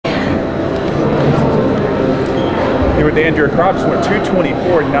with Andrea Kropp, just went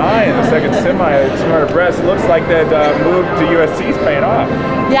 2:24.9 in the second semi at 200 breast. It looks like that move to USC is paying off.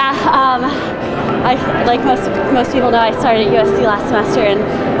 Yeah, like most people know, I started at USC last semester, and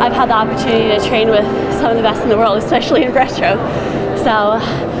I've had the opportunity to train with some of the best in the world, especially in breaststroke. So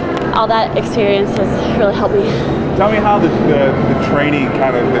all that experience has really helped me. Tell me how the training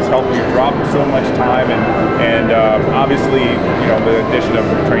kind of has helped you drop so much time, and obviously, you know, the addition of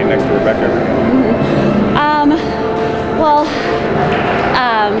training next to Rebecca.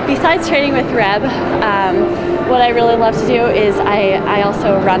 Besides training with Reb, what I really love to do is I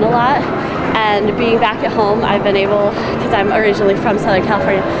also run a lot. And being back at home, I've been able, because I'm originally from Southern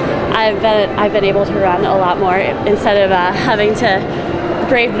California, I've been able to run a lot more instead of having to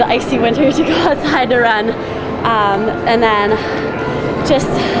brave the icy winter to go outside to run. And then just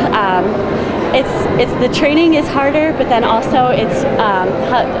it's the training is harder, but then also it's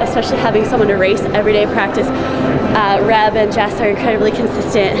especially having someone to race everyday practice. Reb and Jess are incredibly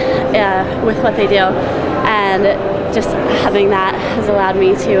consistent with what they do, and just having that has allowed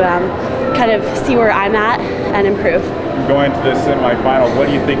me to kind of see where I'm at and improve. Going to the semifinal, what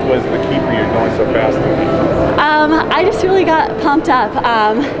do you think was the key for you going so fast? I just really got pumped up.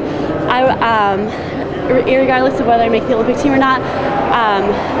 Regardless of whether I make the Olympic team or not,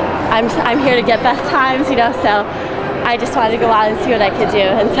 I'm here to get best times, you know, so I just wanted to go out and see what I could do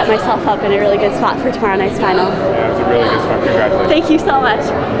and set myself up in a really good spot for tomorrow night's final. Yeah, it's a really good spot. Congratulations. Thank you so much.